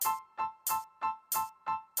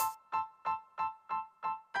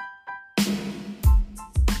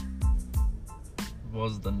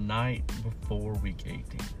was the night before Week 18.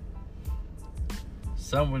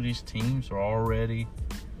 Some of these teams are already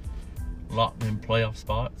locked in playoff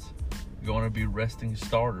spots, going to be resting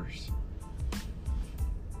starters.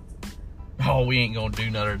 Oh, we ain't going to do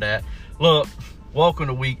none of that. Look, welcome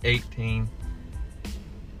to Week 18.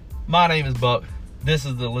 My name is Buck. This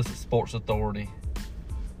is the Illicit Sports Authority.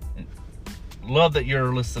 Love that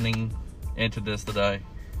you're listening into this today.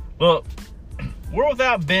 Look, we're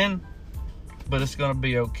without Ben, but it's going to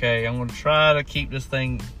be okay. I'm going to try to keep this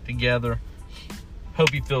thing together.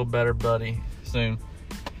 Hope you feel better, buddy, soon.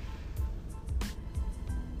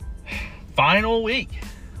 Final week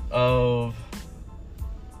of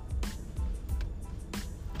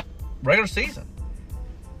regular season.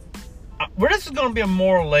 This is going to be a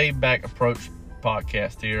more laid-back approach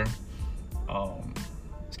podcast here.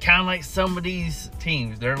 It's kind of like some of these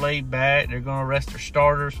teams. They're laid back. They're going to rest their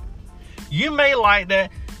starters. You may like that.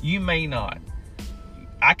 You may not.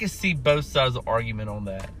 I can see both sides of the argument on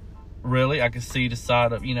that. Really, I can see the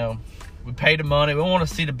side of, we pay the money. We want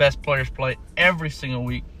to see the best players play every single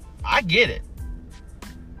week. I get it.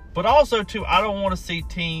 But also, too, I don't want to see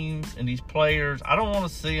teams and these players, I don't want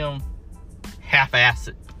to see them half-ass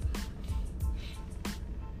it.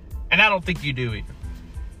 And I don't think you do either.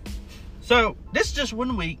 So, this is just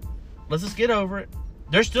 1 week. Let's just get over it.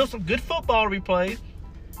 There's still some good football to be played.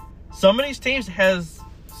 Some of these teams has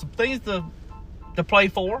some things to play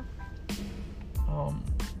for.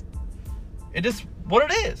 It is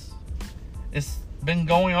what it is. It's been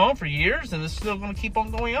going on for years, and it's still going to keep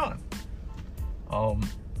on going on.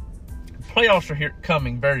 Playoffs are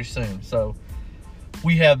coming very soon, so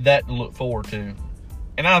we have that to look forward to.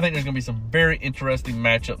 And I think there's going to be some very interesting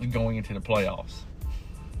matchups going into the playoffs.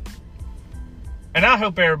 And I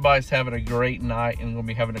hope everybody's having a great night and going to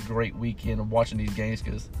be having a great weekend of watching these games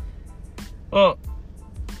because, well,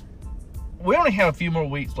 we only have a few more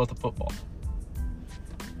weeks left of football.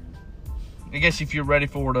 I guess if you're ready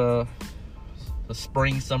for the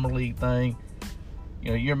spring summer league thing,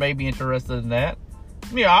 you're maybe interested in that.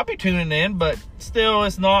 I'll be tuning in, but still,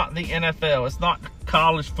 it's not the NFL. It's not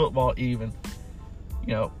college football even.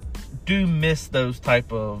 Do miss those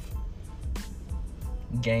type of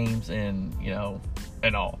games and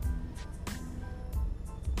all.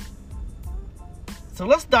 So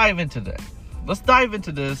let's dive into that. Let's dive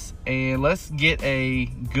into this and let's get a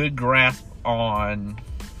good grasp on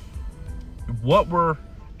what we're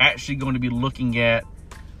actually going to be looking at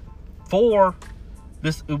for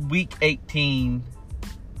this Week 18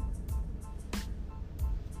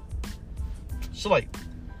 slate.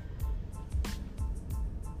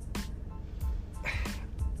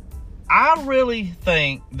 I really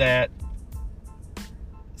think that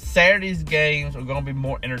Saturday's games are going to be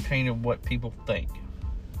more entertaining than what people think.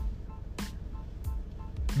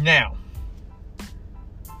 Now,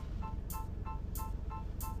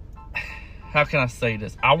 how can I say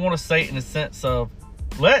this? I want to say it in the sense of,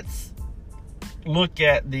 let's look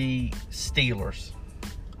at the Steelers.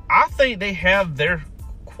 I think they have their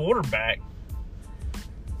quarterback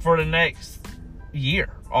for the next year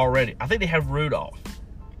already. I think they have Rudolph.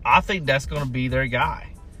 I think that's going to be their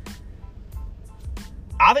guy.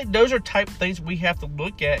 I think those are type of things we have to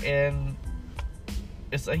look at and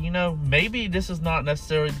it's maybe this is not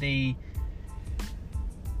necessarily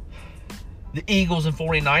the Eagles and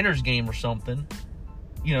 49ers game or something.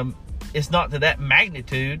 It's not to that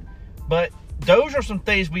magnitude, but those are some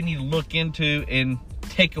things we need to look into and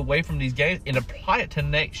take away from these games and apply it to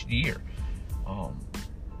next year.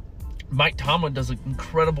 Mike Tomlin does an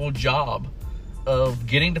incredible job of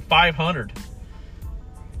getting to 500.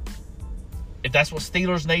 If that's what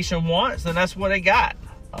Steelers Nation wants, then that's what they got.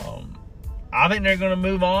 I think they're going to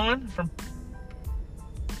move on from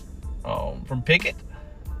Pickett,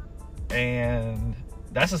 and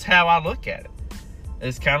that's just how I look at it.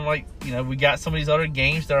 It's kind of like, we got some of these other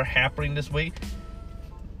games that are happening this week.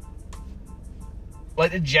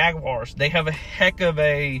 Like the Jaguars, they have a heck of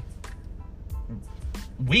a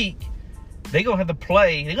week. They're going to have to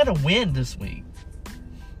play. They're going to win this week.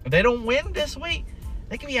 If they don't win this week,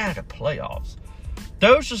 they can be out of the playoffs.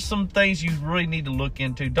 Those are some things you really need to look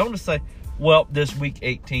into. Don't just say, well, this Week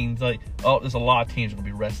 18, there's a lot of teams going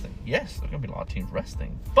to be resting. Yes, there's going to be a lot of teams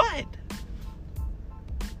resting. But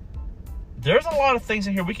there's a lot of things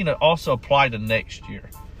in here we can also apply to next year.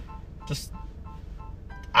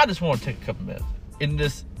 I just want to take a couple minutes and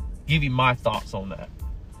just give you my thoughts on that.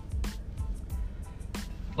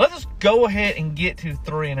 Let's just go ahead and get to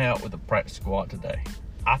 3 and out with the practice squad today.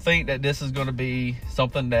 I think that this is going to be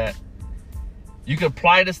something that you can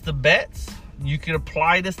apply this to bets. You can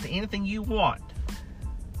apply this to anything you want.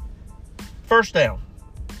 First down.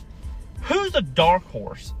 Who's the dark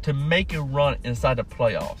horse to make a run inside the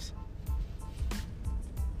playoffs?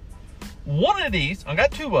 One of these, I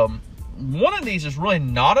got two of them. One of these is really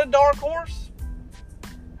not a dark horse,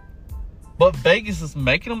 but Vegas is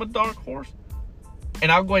making them a dark horse.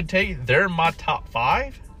 And I'll go ahead and tell you, they're in my top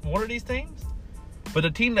 5, one of these teams. But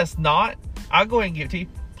the team that's not, I'll go ahead and give it to you,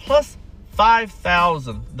 plus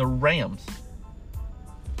 5,000, the Rams.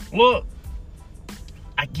 Look,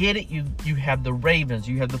 I get it. You have the Ravens.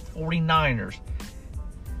 You have the 49ers.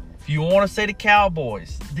 If you want to say the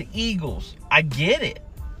Cowboys, the Eagles, I get it.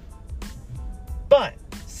 But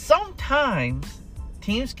sometimes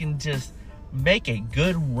teams can just make a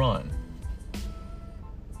good run.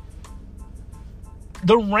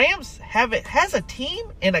 The Rams has a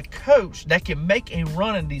team and a coach that can make a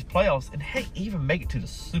run in these playoffs and, hey, even make it to the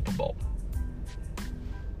Super Bowl.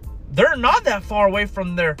 They're not that far away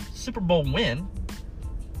from their Super Bowl win.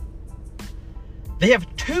 They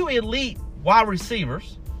have 2 elite wide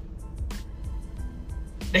receivers.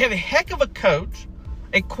 They have a heck of a coach,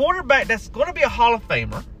 a quarterback that's going to be a Hall of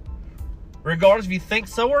Famer, regardless if you think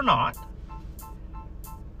so or not.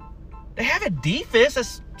 They have a defense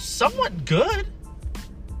that's somewhat good.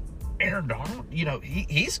 Aaron Donald,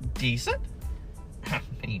 he's decent. I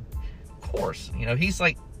mean, of course,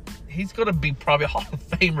 he's going to be probably a Hall of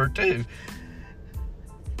Famer too.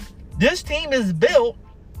 This team is built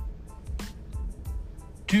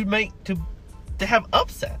to have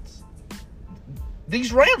upsets.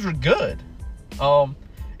 These Rams are good.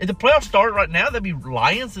 If the playoffs started right now, there'd be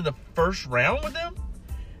Lions in the first round with them.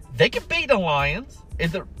 They can beat the Lions.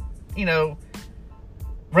 If the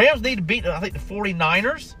Rams need to beat, I think, the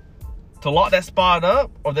 49ers to lock that spot up,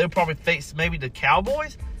 or they'll probably face maybe the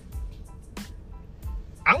Cowboys.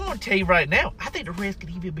 I'm going to tell you right now, I think the Rams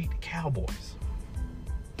can even beat the Cowboys.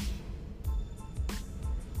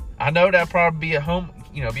 I know that'll probably be a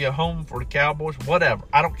home for the Cowboys, whatever.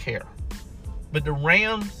 I don't care. But the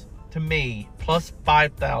Rams, to me, plus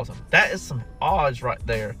 5,000. That is some odds right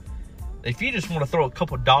there. If you just want to throw a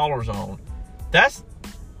couple dollars on,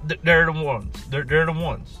 they're the ones. They're the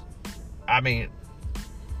ones. I mean,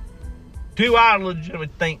 do I legitimately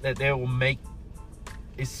think that they will make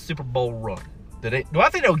a Super Bowl run? Do I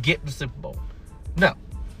think they'll get the Super Bowl? No.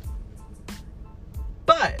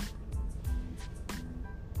 But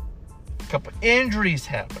a couple injuries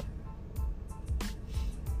happen.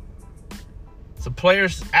 Some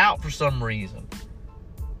players out for some reason.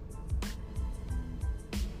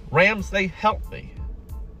 Rams, they healthy.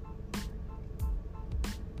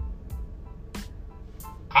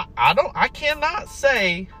 I cannot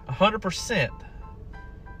say 100%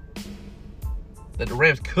 that the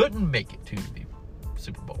Rams couldn't make it to the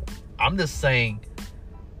Super Bowl. I'm just saying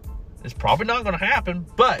it's probably not going to happen,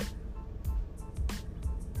 but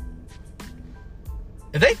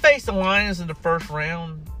if they face the Lions in the first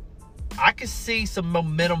round, I could see some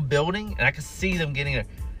momentum building, and I could see them getting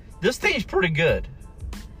this team's pretty good.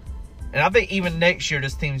 And I think even next year,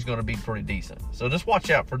 this team's going to be pretty decent. So just watch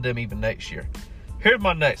out for them even next year. Here's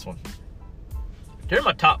my next one. Here's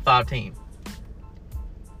my top 5 team.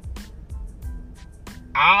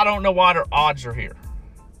 I don't know why their odds are here.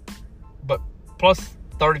 But plus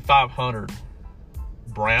 3,500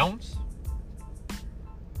 Browns.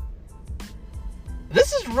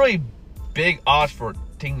 This is really big odds for a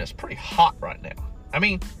team that's pretty hot right now. I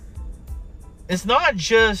mean, it's not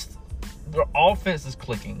just their offense is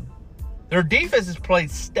clicking. Their defense has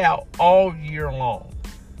played stout all year long.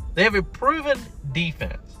 They have a proven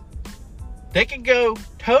defense. They can go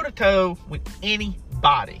toe-to-toe with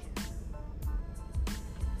anybody.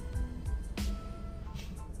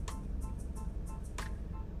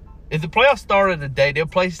 If the playoffs started today, they'll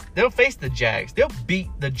face the Jags. They'll beat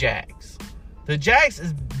the Jags. The Jags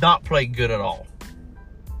is not playing good at all.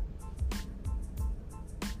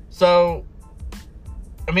 So,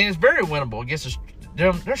 I mean, it's very winnable. I guess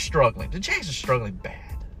they're struggling. The Jags are struggling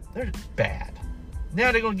bad. They're bad.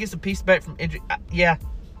 Now they're going to get some piece back from injury. Yeah,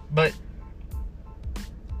 but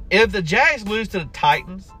if the Jags lose to the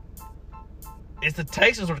Titans, it's the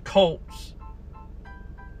Texans or the Colts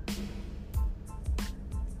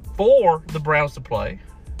for the Browns to play.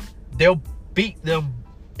 They'll beat them,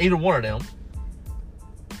 either one of them.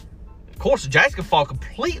 Of course, the Jags can fall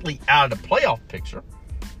completely out of the playoff picture.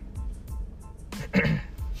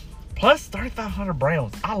 Plus 3,500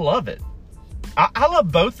 Browns. I love it. I love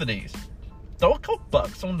both of these. Throw a couple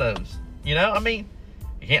bucks on those. I mean,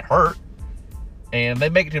 it can't hurt. And they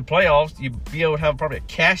make it to the playoffs, you'd be able to have probably a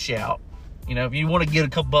cash out. If you want to get a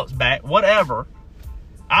couple bucks back, whatever.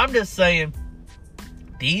 I'm just saying,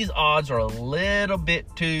 these odds are a little bit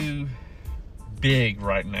too big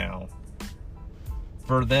right now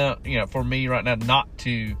for them, for me right now not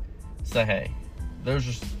to say, hey, those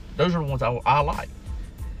are the ones I like.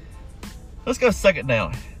 Let's go second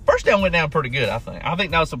down. First down went down pretty good, I think. I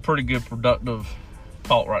think that was a pretty good productive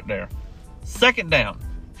call right there. Second down.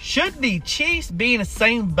 Should the Chiefs be in the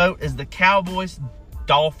same boat as the Cowboys,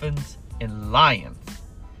 Dolphins, and Lions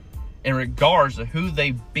in regards to who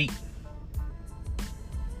they beat?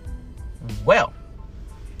 Well,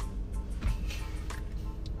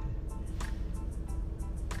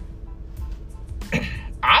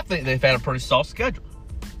 I think they've had a pretty soft schedule.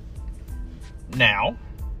 Now,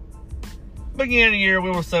 beginning of the year, we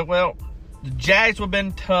would have said, well, the Jags would have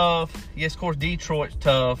been tough. Yes, of course, Detroit's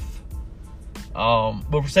tough.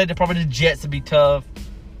 But we said that probably the Jets would be tough.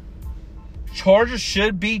 Chargers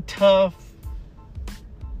should be tough.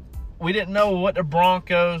 We didn't know what the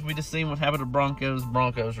Broncos. We just seen what happened to Broncos.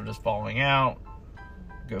 Broncos are just falling out.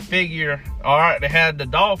 Go figure. All right, they had the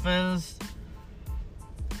Dolphins.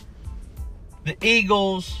 The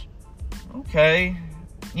Eagles. Okay.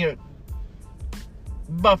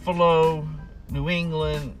 Buffalo, New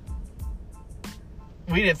England.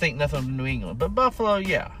 We didn't think nothing of New England. But Buffalo,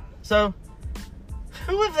 yeah. So,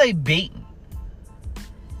 who have they beaten?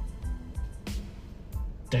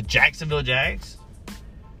 The Jacksonville Jags?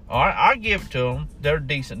 All right, I'll give it to them. They're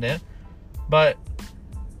decent then. But,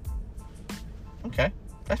 okay,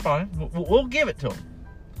 that's fine. We'll give it to them.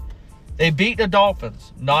 They beat the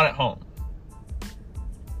Dolphins, not at home.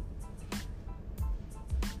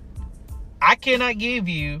 I cannot give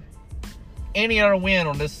you any other win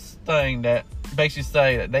on this thing that basically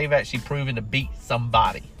say that they've actually proven to beat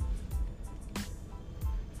somebody.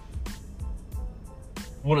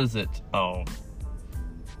 What is it?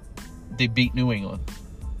 They beat New England.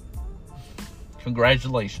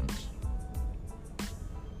 Congratulations.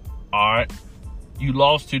 All right. You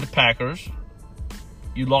lost to the Packers.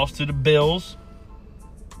 You lost to the Bills.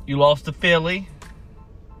 You lost to Philly.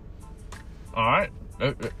 All right.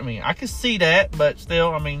 I mean, I can see that, but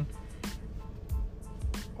still, I mean,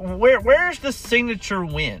 where's the signature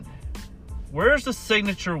win? Where's the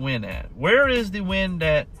signature win at? Where is the win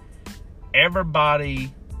that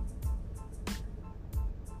everybody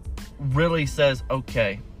really says,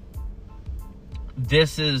 okay,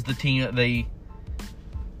 this is the team that they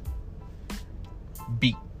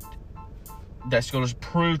beat, that's going to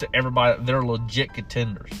prove to everybody that they're legit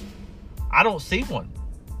contenders? I don't see one.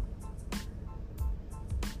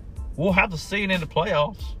 We'll have to see it in the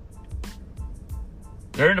playoffs.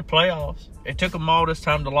 They're in the playoffs. It took them all this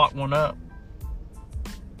time to lock one up.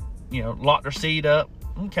 Lock their seed up.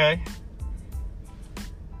 Okay.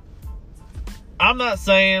 I'm not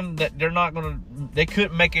saying that they're not going to, they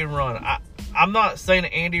couldn't make a run. I'm not saying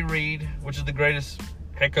that Andy Reid, which is the greatest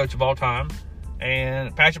head coach of all time,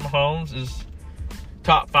 and Patrick Mahomes is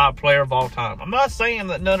top 5 player of all time. I'm not saying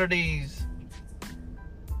that none of these,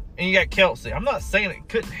 and you got Kelsey. I'm not saying it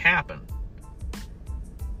couldn't happen.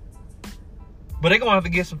 But they're going to have to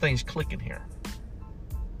get some things clicking here.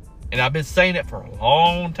 And I've been saying it for a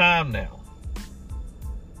long time now.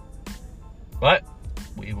 But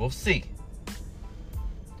we will see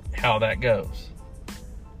how that goes.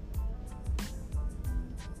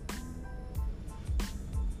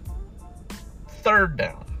 Third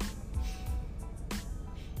down.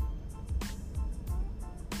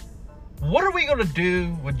 What are we going to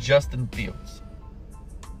do with Justin Fields?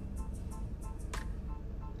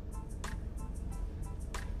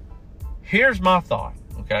 Here's my thought,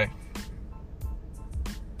 okay?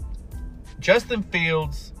 Justin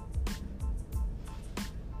Fields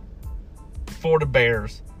for the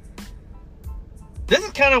Bears. This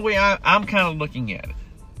is kind of the way I'm kind of looking at it.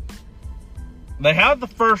 They had the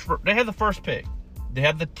first pick. They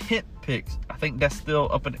have the 10th picks. I think that's still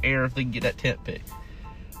up in the air if they can get that 10th pick.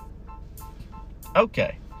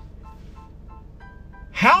 Okay.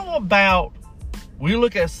 How about we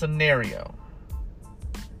look at a scenario?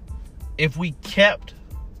 If we kept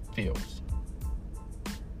Fields.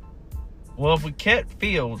 Well, if we kept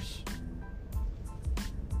Fields,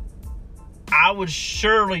 I would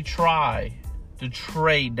surely try to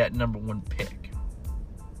trade that number 1 pick.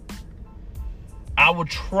 I would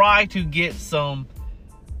try to get some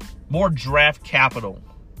more draft capital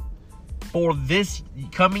for this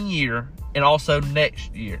coming year and also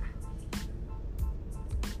next year.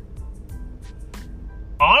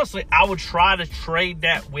 Honestly, I would try to trade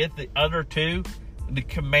that with the other two, the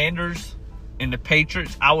Commanders and the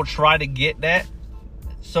Patriots. I would try to get that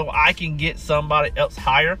so I can get somebody else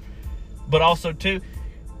higher. But also, too,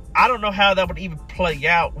 I don't know how that would even play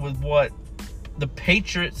out with what the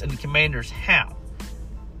Patriots and the Commanders have.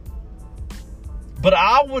 But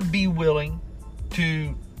I would be willing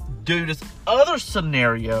to do this other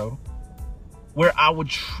scenario where I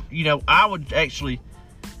would actually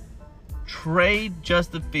trade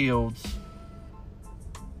Justin Fields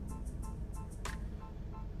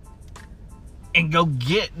and go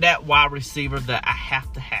get that wide receiver that I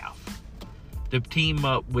have to team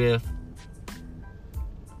up with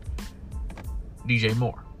DJ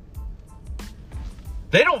Moore.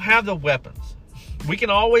 They don't have the weapons. We can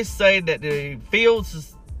always say that the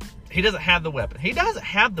Fields he doesn't have the weapon. He doesn't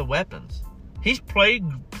have the weapons. He's played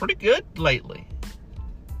pretty good lately.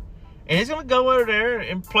 And he's going to go over there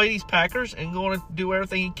and play these Packers and going to do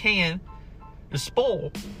everything he can to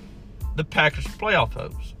spoil the Packers' playoff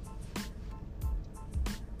hopes.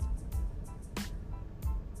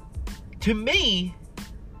 To me,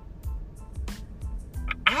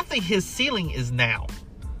 I think his ceiling is now.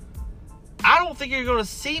 I don't think you're going to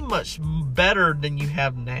see much better than you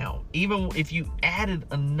have now, even if you added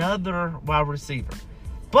another wide receiver.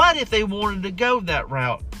 But if they wanted to go that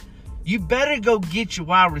route, you better go get your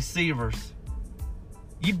wide receivers.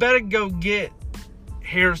 You better go get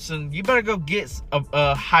Harrison. You better go get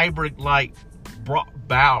a hybrid like Brock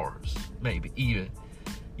Bowers, maybe even.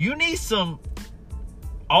 You need some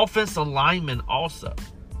offensive linemen also.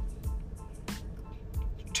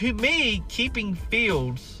 To me, keeping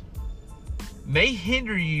Fields may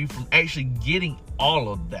hinder you from actually getting all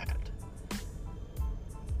of that.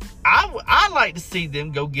 I like to see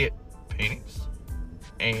them go get Penix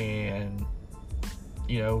and,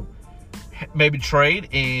 maybe trade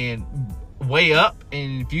and weigh up.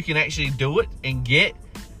 And if you can actually do it and get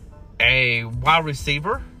a wide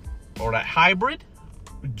receiver or that hybrid,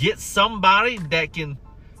 get somebody that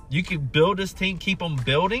you can build this team, keep them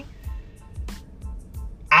building.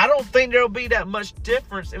 I don't think there'll be that much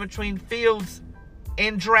difference in between Fields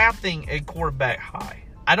and drafting a quarterback high.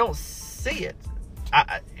 I don't see it.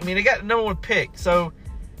 I mean, they got the number one pick. So,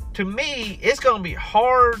 to me, it's going to be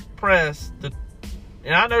hard-pressed.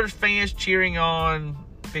 And I know there's fans cheering on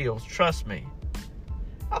Fields. Trust me.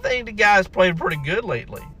 I think the guy's played pretty good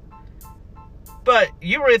lately. But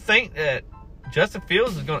you really think that Justin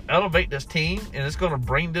Fields is going to elevate this team and it's going to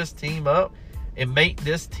bring this team up and make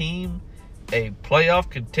this team a playoff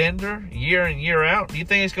contender year in, year out? Do you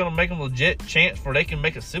think it's going to make them a legit chance where they can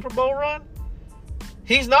make a Super Bowl run?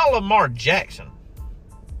 He's not Lamar Jackson.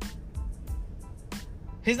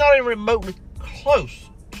 He's not even remotely close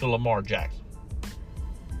to Lamar Jackson.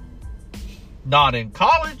 Not in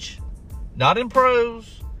college, not in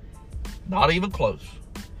pros, not even close.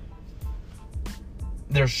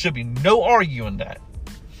 There should be no arguing that.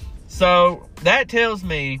 So that tells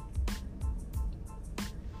me,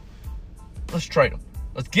 let's trade him.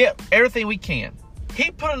 Let's get everything we can.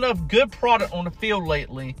 He put enough good product on the field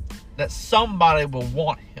lately that somebody will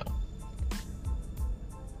want him.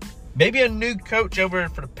 Maybe a new coach over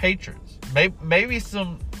for the Patriots. Maybe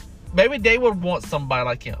they would want somebody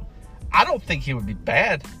like him. I don't think he would be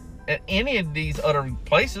bad at any of these other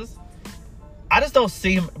places. I just don't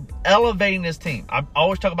see him elevating this team. I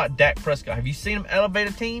always talk about Dak Prescott. Have you seen him elevate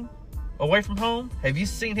a team away from home? Have you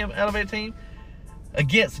seen him elevate a team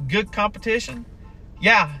against good competition?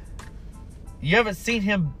 Yeah. You haven't seen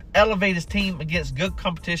him elevate his team against good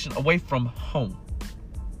competition away from home.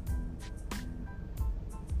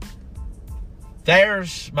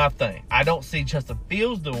 There's my thing. I don't see Justin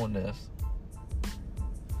Fields doing this.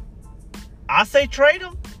 I say trade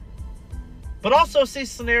him, but also see a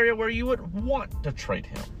scenario where you would want to trade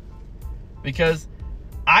him. Because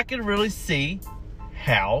I can really see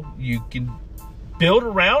how you can build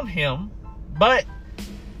around him. But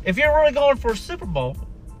if you're really going for a Super Bowl,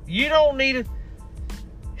 you don't need to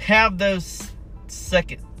have those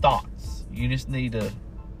second thoughts. You just need to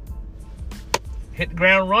hit the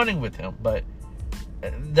ground running with him. But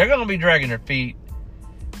they're going to be dragging their feet.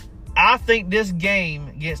 I think this game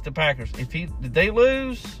against the Packers, if they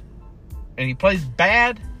lose and he plays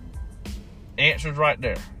bad, the answer's right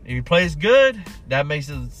there. If he plays good, that makes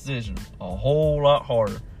the decision a whole lot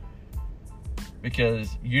harder. Because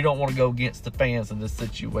you don't want to go against the fans in this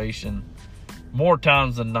situation. More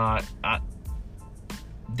times than not,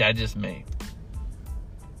 that's just me.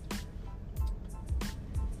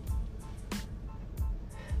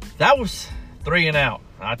 That was 3 and out.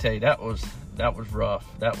 I tell you, that was rough.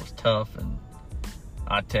 That was tough. And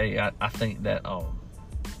I tell you, I think that I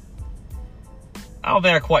don't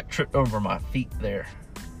think I quite tripped over my feet there.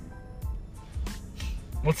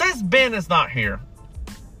 Well, since Ben is not here,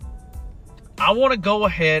 I want to go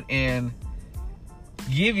ahead and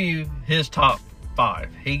give you his top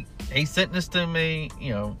 5. He sent this to me.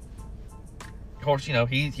 Of course,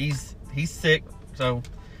 he's sick, so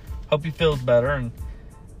hope he feels better. And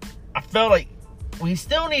I felt like we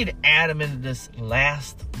still need to add him into this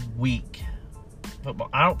last week football.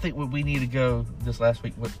 I don't think we need to go this last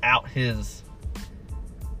week without his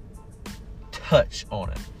touch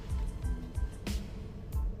on it.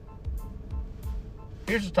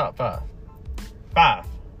 Here's the top 5. 5.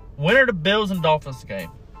 Winner the Bills and Dolphins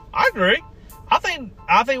game. I agree. I think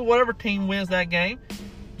whatever team wins that game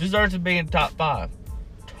deserves to be in top 5.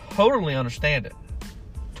 Totally understand it.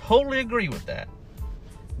 Totally agree with that.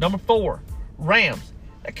 Number 4, Rams.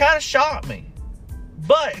 That kind of shocked me.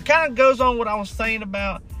 But it kind of goes on what I was saying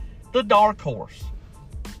about the dark horse.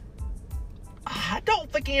 I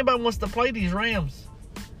don't think anybody wants to play these Rams.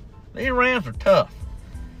 These Rams are tough.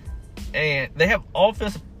 And they have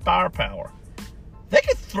offensive firepower. They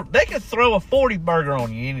could throw a 40 burger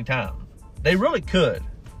on you anytime. They really could.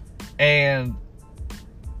 And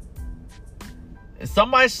if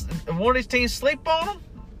one of these teams sleep on them,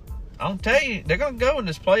 I'll tell you, they're going to go in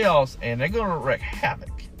this playoffs and they're going to wreak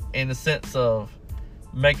havoc in the sense of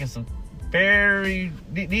making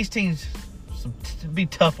these teams be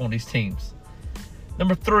tough on these teams.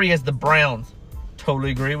 Number 3 is the Browns.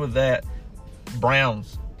 Totally agree with that.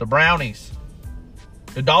 Browns. The Brownies.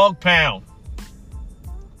 The Dog Pound.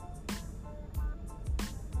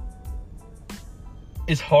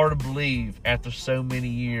 It's hard to believe after so many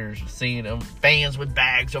years of seeing them, fans with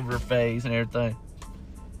bags over their face and everything.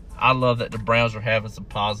 I love that the Browns are having some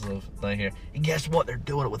positive thing here. And guess what? They're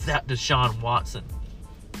doing it without Deshaun Watson.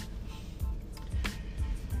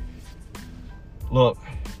 Look,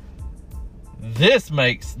 this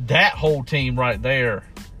makes that whole team right there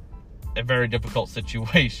a very difficult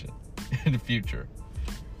situation in the future.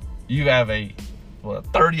 You have a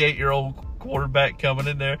 38-year-old quarterback coming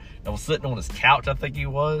in there and was sitting on his couch, I think he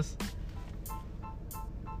was.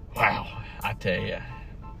 Wow, I tell you,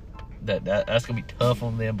 that's going to be tough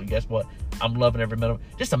on them, but guess what? I'm loving every minute.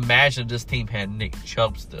 Just imagine if this team had Nick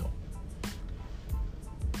Chubb still.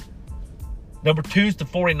 Number 2 is the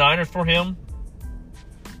 49ers for him.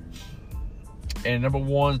 And number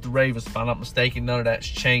 1 is the Ravens. If I'm not mistaken, none of that's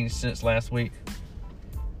changed since last week.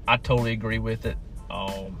 I totally agree with it.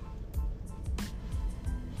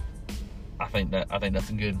 I think that's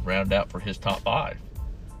a good round out for his top 5.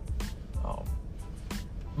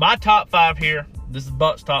 My top 5 here. This is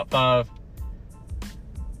Buck's top 5.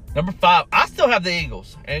 Number 5, I still have the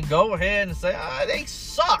Eagles. And go ahead and say, they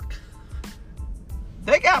suck.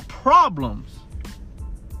 They got problems.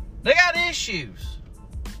 They got issues.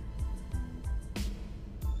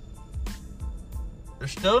 They're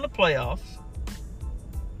still in the playoffs.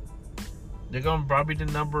 They're going to probably be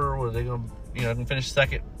the number, or they're going to, finish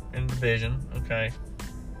second in the division. Okay.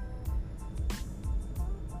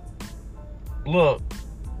 Look,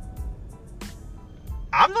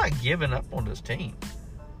 I'm not giving up on this team.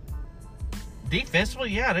 Defensively,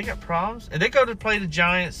 yeah, they got problems. And they go to play the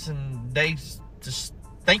Giants and they just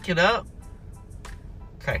think it up.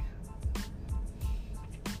 Okay.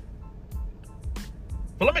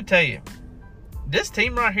 But let me tell you, this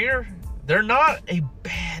team right here, they're not a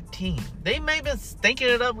bad team. They may have been stinking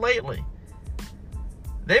it up lately.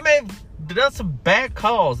 They may have done some bad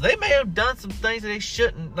calls. They may have done some things that they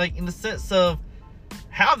shouldn't, like in the sense of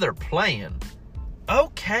how they're playing.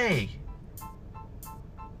 Okay.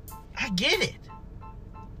 I get it.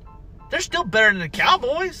 They're still better than the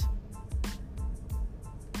Cowboys.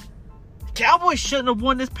 The Cowboys shouldn't have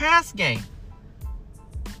won this past game.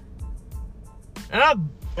 And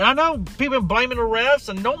I know people are blaming the refs,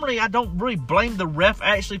 and normally I don't really blame the ref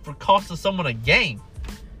actually for costing someone a game.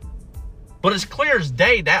 But it's clear as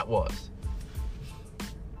day that was.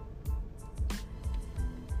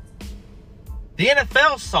 The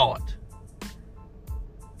NFL saw it.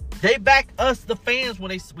 They backed us, the fans,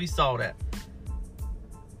 when we saw that.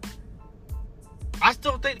 I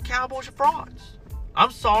still think the Cowboys are frauds.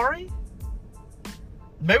 I'm sorry.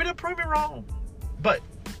 Maybe they'll prove me wrong. But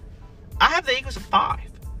I have the Eagles at 5.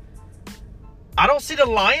 I don't see the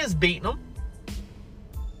Lions beating them.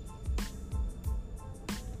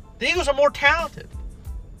 The Eagles are more talented.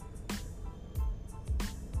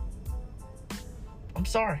 I'm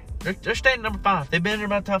sorry. They're staying at number 5. They've been in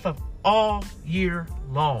my top 5 all year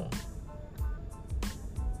long.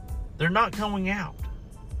 They're not going out.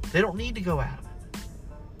 They don't need to go out.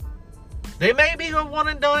 They may be one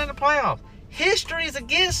and done in the playoffs. History is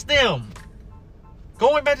against them.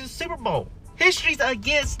 Going back to the Super Bowl. History's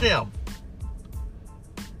against them.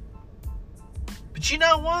 But you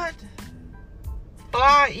know what?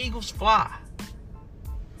 Fly, Eagles, fly.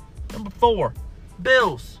 Number 4,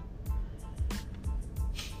 Bills.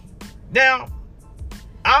 Now,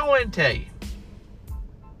 I want to tell you,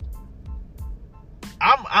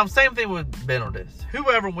 I'm same thing with Ben on this.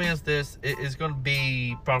 Whoever wins this is going to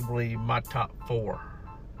be probably my top 4.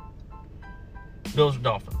 Bills or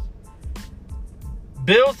Dolphins.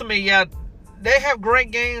 Bills, to me, yeah, they have great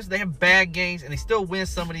games, they have bad games, and they still win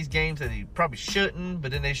some of these games that they probably shouldn't, but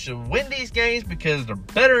then they should win these games because they're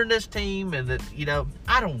better than this team, and that,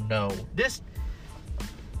 I don't know.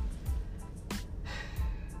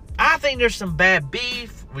 I think there's some bad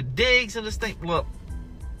beef with Diggs and this thing. Look,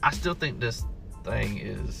 I still think this thing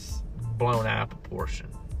is blown out of proportion.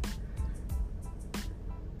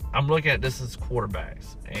 I'm looking at this as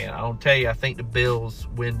quarterbacks, and I'll tell you, I think the Bills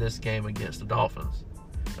win this game against the Dolphins.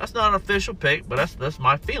 That's not an official pick, but that's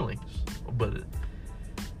my feelings. But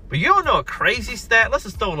you don't know a crazy stat? Let's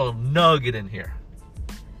just throw a little nugget in here.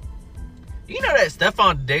 You know that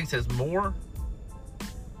Stephon Diggs has more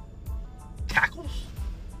tackles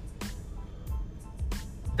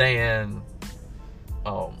than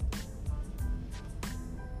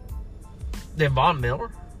Von Miller?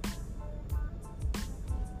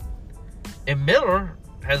 And Miller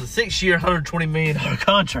has a 6-year, $120 million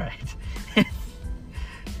contract.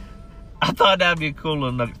 I thought that'd be a cool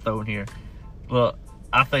little nugget to throw in here. Look,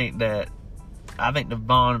 I think the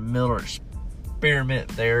Von Miller experiment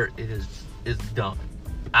there is done.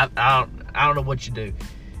 I don't know what you do.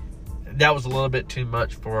 That was a little bit too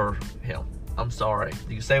much for him. I'm sorry.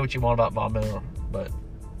 You can say what you want about Von Miller, but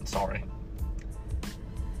I'm sorry.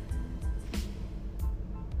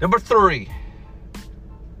 Number 3.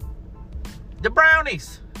 The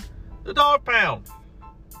Brownies. The Dog Pound.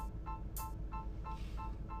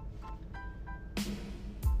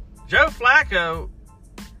 Joe Flacco,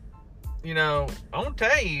 I'm going to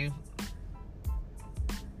tell you,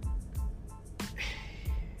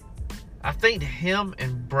 I think him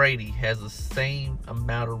and Brady has the same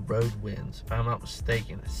amount of road wins, if I'm not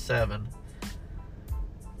mistaken, 7.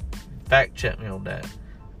 Fact check me on that. I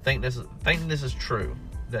think this is true,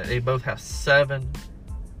 that they both have 7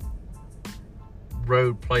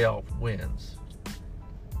 road playoff wins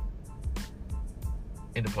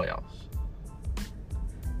in the playoffs.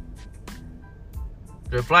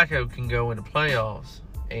 Joe Flacco can go into playoffs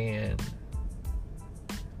and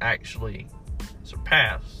actually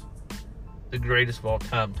surpass the greatest of all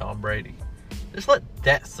time, Tom Brady. Just let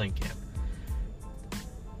that sink in.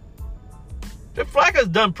 Joe Flacco's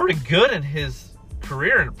done pretty good in his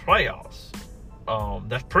career in the playoffs.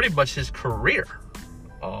 That's pretty much his career.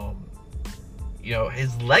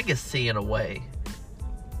 His legacy in a way.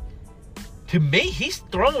 To me, he's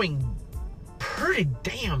throwing pretty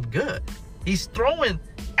damn good. He's throwing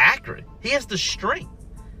accurate. He has the strength.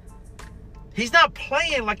 He's not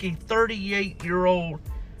playing like a 38-year-old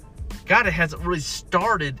guy that hasn't really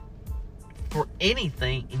started for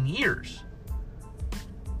anything in years.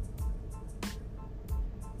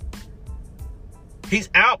 He's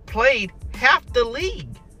outplayed half the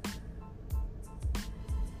league.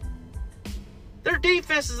 Their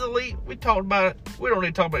defense is elite. We talked about it. We don't need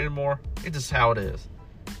to talk about it anymore. It's just how it is.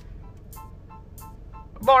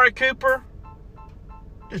 Amari Cooper,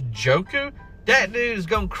 just Joku. That dude is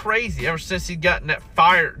going crazy ever since he got in that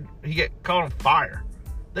fire. He got caught on fire.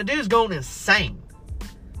 The dude's going insane.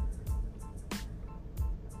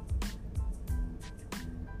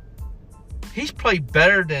 He's played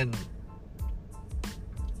better than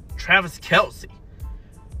Travis Kelce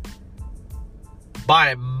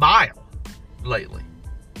by a mile lately.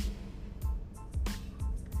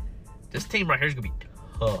 This team right here is going to be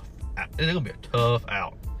tough. It's going to be a tough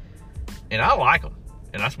out. And I like them.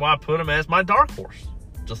 And that's why I put them as my dark horse.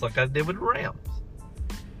 Just like I did with the Rams.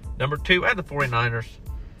 Number 2, I had the 49ers.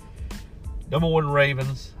 Number 1,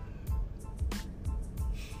 Ravens.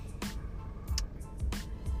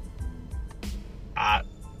 I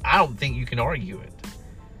don't think you can argue it.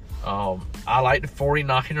 I like the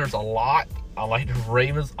 49ers a lot. I like the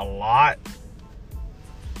Ravens a lot.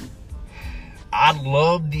 I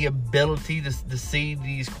love the ability to see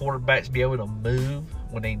these quarterbacks be able to move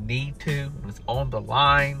when they need to, when it's on the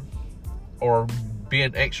line, or be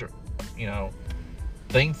an extra,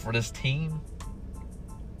 thing for this team.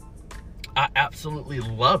 I absolutely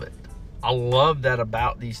love it. I love that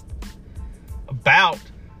about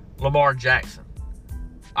Lamar Jackson.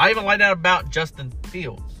 I even like that about Justin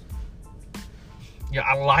Fields.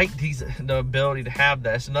 I like the ability to have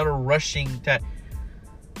that. It's another rushing tag.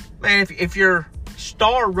 Man, if your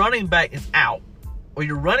star running back is out, or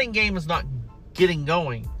your running game is not getting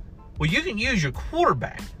going, well, you can use your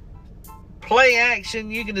quarterback. Play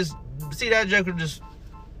action, you can just see that joker just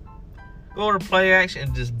go to play action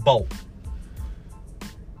and just bolt.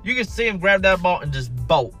 You can see him grab that ball and just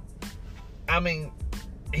bolt. I mean,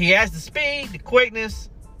 he has the speed, the quickness,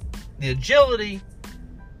 the agility.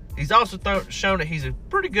 He's also shown that he's a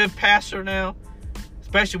pretty good passer now,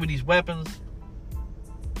 especially with these weapons.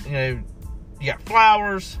 You know, you got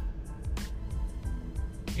Flowers.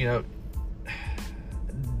 You know,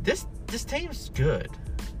 this team's good.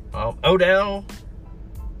 Odell.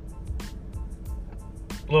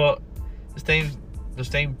 Look, this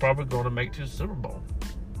team probably going to make it to the Super Bowl.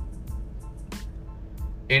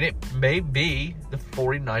 And it may be the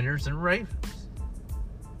 49ers and Ravens.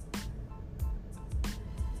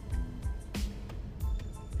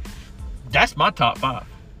 That's my top 5.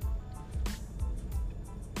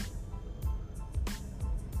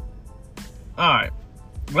 All right.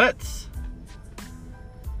 Let's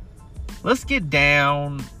get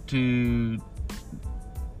down to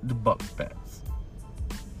the Bucks bets.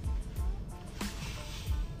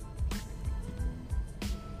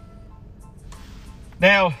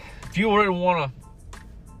 Now, if you really want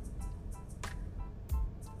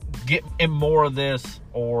to get in more of this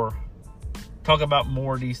or talk about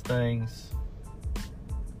more of these things,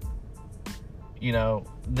 you know,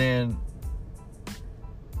 then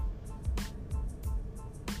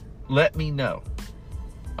let me know.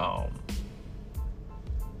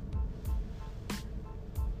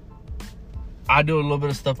 I do a little bit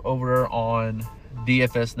of stuff over there on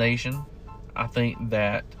DFS Nation. I think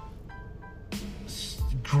that it's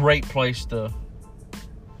a great place to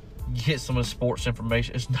get some of the sports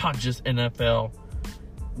information. It's not just NFL,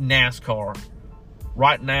 NASCAR.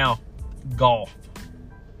 Right now, golf.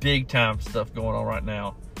 Big time stuff going on right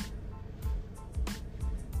now.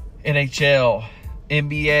 NHL,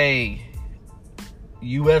 NBA,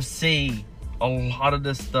 UFC, a lot of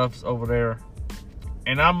this stuff's over there.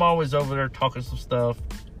 And I'm always over there talking some stuff,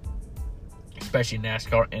 especially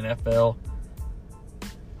NASCAR, NFL.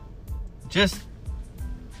 Just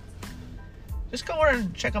go over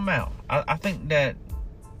and check them out. I think that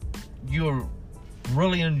you'll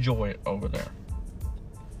really enjoy it over there.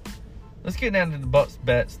 Let's get down to the Bucks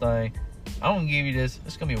bets thing. I'm going to give you this.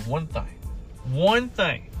 It's going to be one thing. One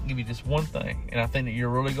thing. I'll give you just one thing. And I think that you're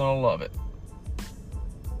really going to love it.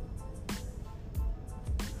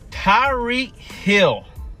 Tyreek Hill.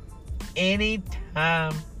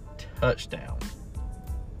 Anytime touchdown.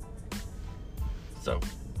 So,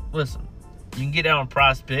 listen. You can get down on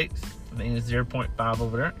Prize Picks. I think it's 0.5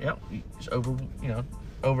 over there. Yep. It's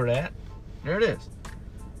over that. There it is.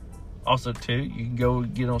 Also, too, you can go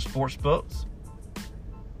get on sports books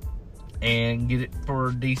and get it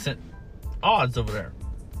for decent odds over there.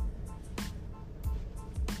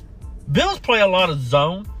 Bills play a lot of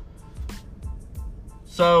zone.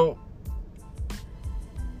 So,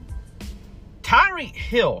 Tyreek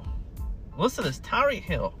Hill. Listen to this. Tyreek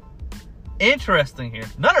Hill. Interesting here.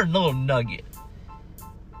 Another little nugget.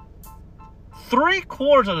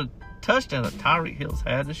 3/4 of the touchdown that Tyreek Hill's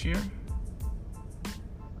had this year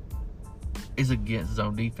is against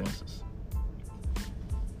zone defenses.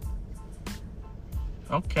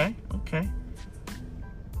 Okay.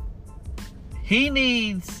 He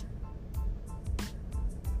needs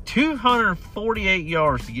 248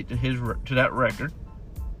 yards to get to that record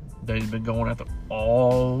that he's been going after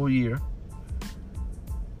all year.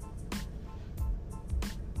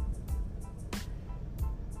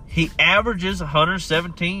 He averages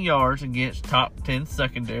 117 yards against top 10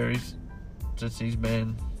 secondaries since he's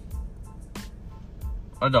been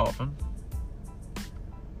a Dolphin.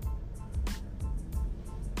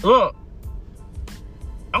 Look,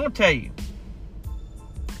 I'm going to tell you,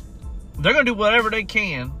 they're going to do whatever they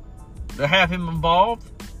can to have him involved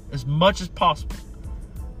as much as possible.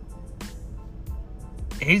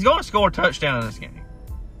 He's going to score a touchdown in this game.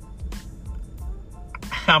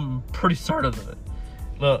 I'm pretty certain of it.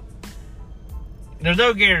 Look, there's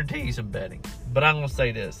no guarantees in betting, but I'm going to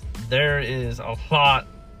say this. There is a lot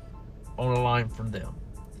on the line for them.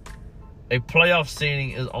 A playoff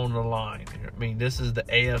seeding is on the line. I mean, this is the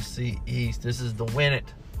AFC East. This is the win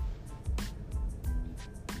it.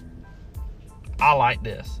 I like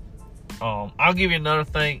this. I'll give you another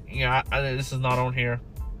thing. You know, this is not on here.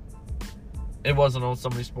 It wasn't on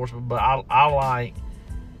somebody's sports, but I like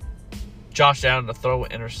Josh Allen to throw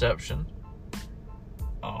an interception.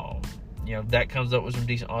 You know, that comes up with some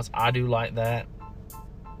decent odds. I do like that.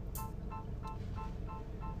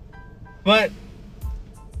 But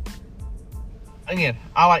again,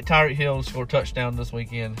 I like Tyreek Hill to score a touchdown this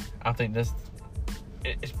weekend. I think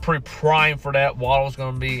it's pretty prime for that. Waddle's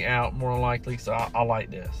going to be out more than likely, so I like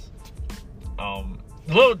this. I'll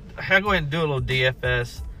go ahead and do a little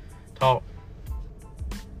DFS talk.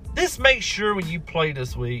 This makes sure when you play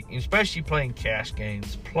this week, especially playing cash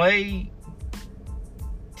games, play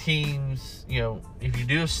teams, you know, if you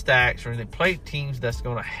do stacks or anything, play teams that's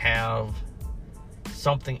going to have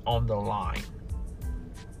something on the line.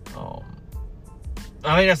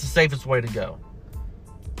 I think that's the safest way to go.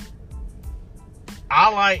 I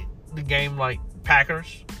like the game like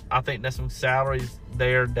Packers. I think there's some salaries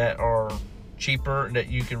there that are cheaper and that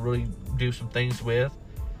you can really do some things with.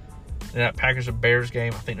 And that Packers and Bears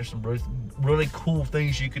game, I think there's some really, really cool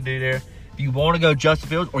things you can do there. If you want to go Justin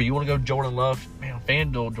Fields or you want to go Jordan Love, man,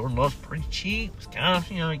 FanDuel, Jordan Love's pretty cheap. It's kind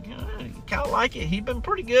of, you kind of like it. He's been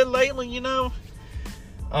pretty good lately,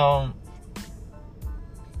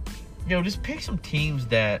 just pick some teams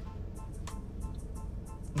that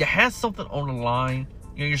has something on the line.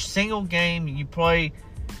 Your single game, you play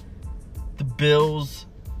the Bills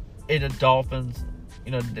and the Dolphins.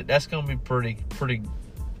 That's going to be pretty.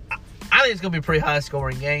 I think it's going to be a pretty high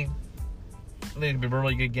scoring game. I think it'll be a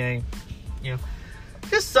really good game.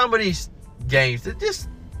 Just some of these games, just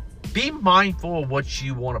be mindful of what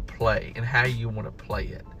you want to play and how you want to play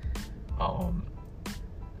it.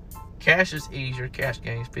 Cash is easier. Cash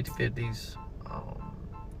games, 50-50s,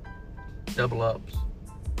 double ups.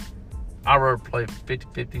 I'd rather play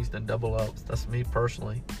 50-50s than double ups. That's me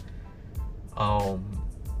personally. But,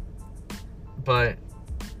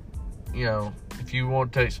 if you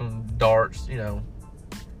want to take some darts, you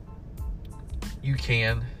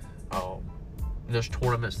can. There's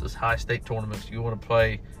tournaments, there's high-stake tournaments. You want to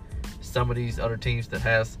play some of these other teams that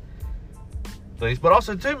has things. But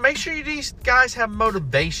also, too, make sure these guys have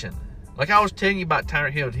motivation. Like I was telling you about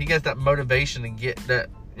Tyreek Hill. He gets that motivation to get that,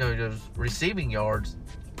 those receiving yards.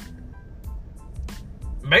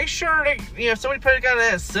 Make sure that, somebody probably got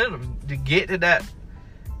that incentive to get to that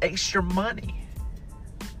extra money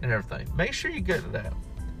and everything. Make sure you get to that.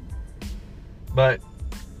 But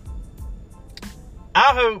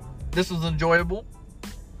I hope this was enjoyable.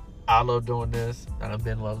 I love doing this. I know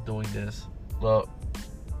Ben loves doing this. Look,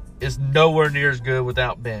 it's nowhere near as good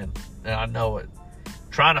without Ben. And I know it.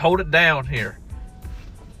 Trying to hold it down here.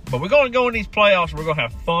 But we're going to go in these playoffs. We're going to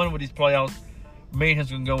have fun with these playoffs. Me and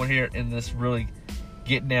him's going to go in here and this really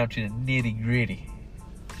get down to the nitty gritty.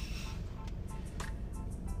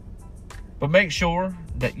 But make sure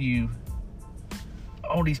that you,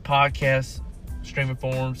 on these podcasts, streaming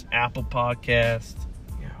forums, Apple Podcasts,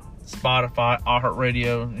 Spotify,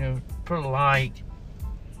 iHeartRadio, put a like,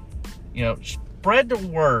 spread the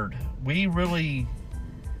word. We really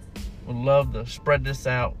would love to spread this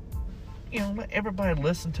out. Let everybody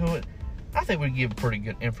listen to it. I think we give pretty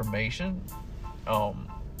good information.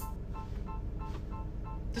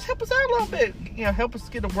 Just help us out a little bit. Help us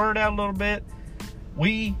get the word out a little bit.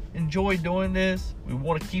 We enjoy doing this. We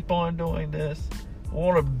want to keep on doing this. We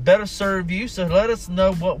want to better serve you. So let us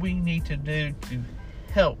know what we need to do to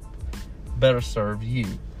help better serve you,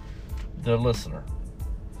 the listener.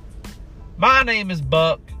 My name is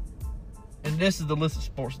Buck, and this is the Listen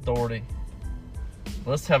Sports Authority.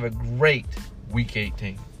 Let's have a great Week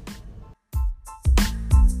 18.